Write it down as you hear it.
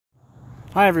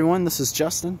Hi everyone, this is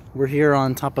Justin. We're here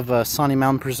on top of Sawnee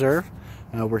Mountain Preserve.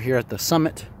 We're here at the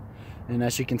summit, and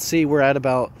as you can see, we're at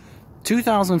about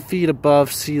 2,000 feet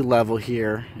above sea level.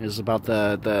 Here is about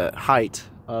the height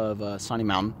of Sawnee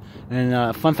Mountain.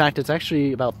 And fun fact, it's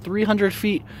actually about 300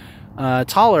 feet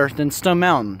taller than Stone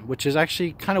Mountain, which is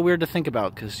actually kind of weird to think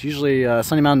about, because usually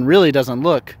Sawnee Mountain really doesn't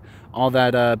look all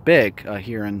that big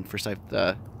here in Forsyth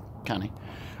County.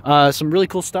 Some really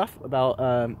cool stuff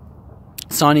about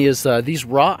Sawnee is these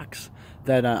rocks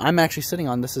that I'm actually sitting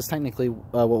on. This is technically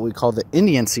what we call the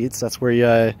Indian seats. That's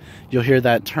where you'll hear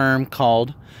that term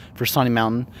called for Sawnee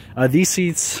Mountain. These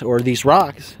seats, or these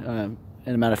rocks, in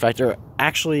a matter of fact, are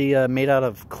actually made out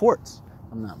of quartz,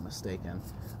 if I'm not mistaken.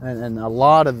 And a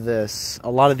lot of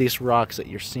these rocks that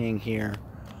you're seeing here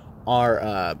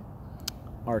are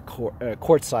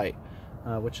quartzite,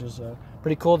 which is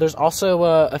pretty cool. There's also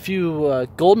a few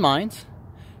gold mines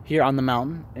here on the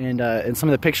mountain, and in some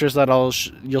of the pictures that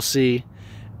you'll see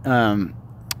on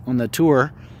the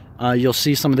tour, you'll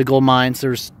see some of the gold mines.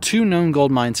 There's 2 known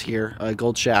gold mines here,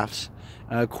 gold shafts.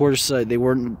 Of course, they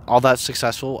weren't all that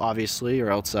successful, obviously, or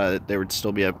else there would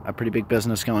still be a pretty big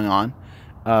business going on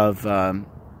of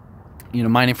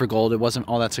mining for gold. It wasn't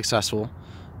all that successful.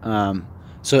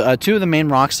 So 2 of the main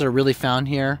rocks that are really found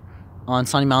here on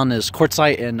Sawnee Mountain is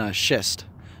quartzite and schist,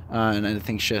 and I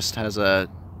think schist has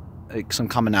some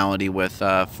commonality with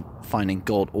finding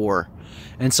gold ore.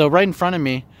 And so right in front of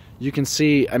me, you can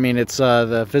see, I mean, it's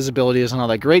the visibility isn't all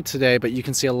that great today, but you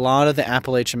can see a lot of the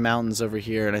Appalachian Mountains over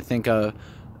here. And I think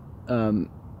Mount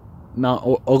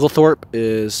Oglethorpe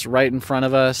is right in front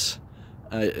of us.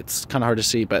 It's kind of hard to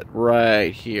see, but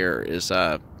right here is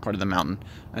part of the mountain,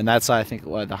 and that's, I think,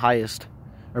 the highest,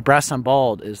 or Brasstown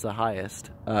Bald is the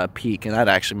highest peak, and that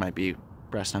actually might be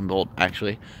Brasstown Bald.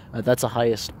 Actually, that's the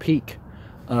highest peak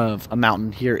of a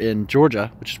mountain here in Georgia,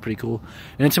 which is pretty cool.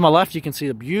 And then to my left, you can see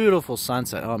the beautiful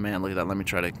sunset. Oh man, look at that. Let me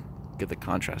try to get the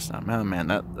contrast down. Oh man,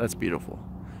 that's beautiful.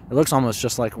 It looks almost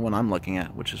just like what I'm looking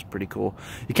at, which is pretty cool.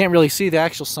 You can't really see the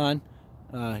actual sun.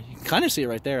 You can kind of see it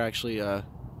right there, actually. The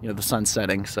sun's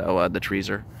setting, so the trees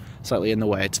are slightly in the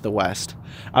way to the west.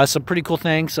 Some pretty cool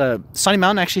things. Sawnee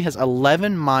Mountain actually has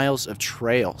 11 miles of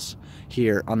trails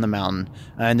here on the mountain,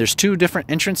 and there's 2 different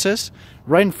entrances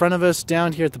right in front of us.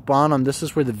 Down here at the bottom, this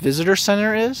is where the visitor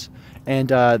center is, and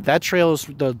that trail is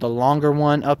the longer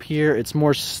one. Up here, it's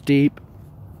more steep,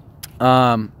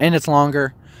 and it's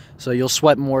longer, so you'll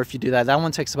sweat more if you do that. That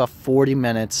one takes about 40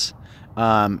 minutes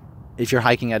if you're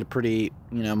hiking at a pretty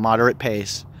moderate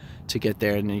pace to get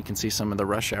there. And then you can see some of the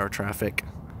rush hour traffic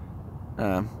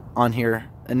on here,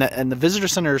 and the visitor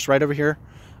center is right over here.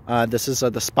 This is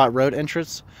the Spot Road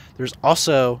entrance. There's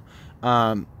also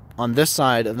on this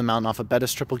side of the mountain, off of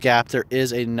Bettis Triple Gap, there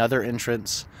is another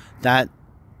entrance. That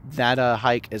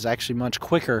hike is actually much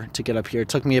quicker to get up here. It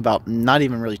took me about not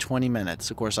even really 20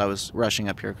 minutes. Of course, I was rushing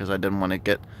up here because I didn't want to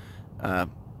get, I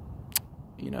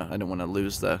didn't want to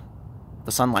lose the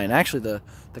sunlight. And actually,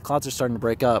 the clouds are starting to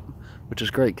break up, which is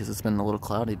great because it's been a little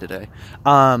cloudy today.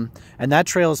 And that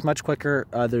trail is much quicker.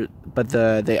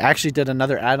 They actually did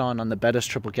another add-on on the Bettis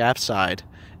Triple Gap side,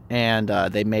 and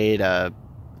they made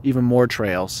even more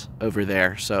trails over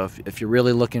there. So if you're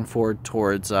really looking forward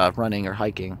towards running or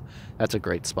hiking, that's a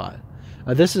great spot.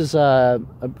 This is a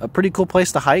pretty cool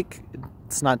place to hike.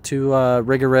 It's not too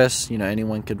rigorous.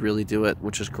 Anyone could really do it,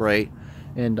 which is great.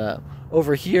 And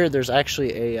over here, there's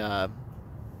actually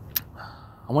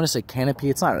I want to say canopy.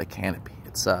 It's not a canopy.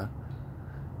 It's kind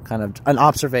of an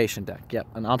observation deck. Yep,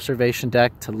 an observation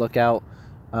deck to look out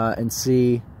and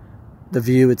see the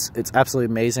view. It's absolutely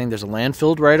amazing. There's a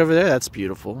landfill right over there. That's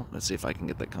beautiful. Let's see if I can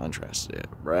get the contrast. Yeah,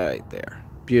 right there.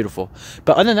 Beautiful.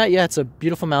 But other than that, yeah, it's a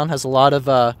beautiful mountain. Has a lot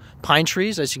of pine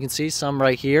trees, as you can see. Some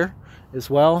right here as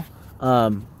well.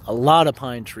 A lot of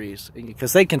pine trees,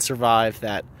 because they can survive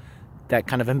that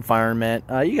kind of environment.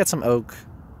 You got some oak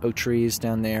trees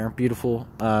down there, beautiful,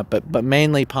 but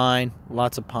mainly pine,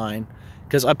 lots of pine,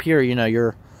 because up here,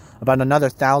 you're about another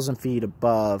 1,000 feet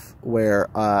above where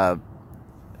the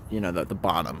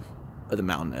bottom of the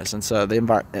mountain is, and so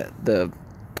the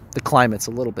climate's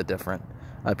a little bit different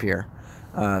up here,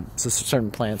 so certain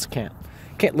plants can't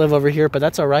live over here, but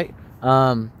that's all right.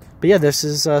 But yeah, this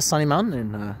is Sawnee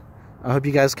Mountain, and I hope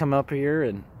you guys come up here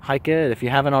and hike it. If you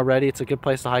haven't already, it's a good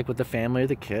place to hike with the family or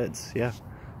the kids. Yeah,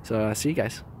 so see you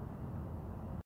guys.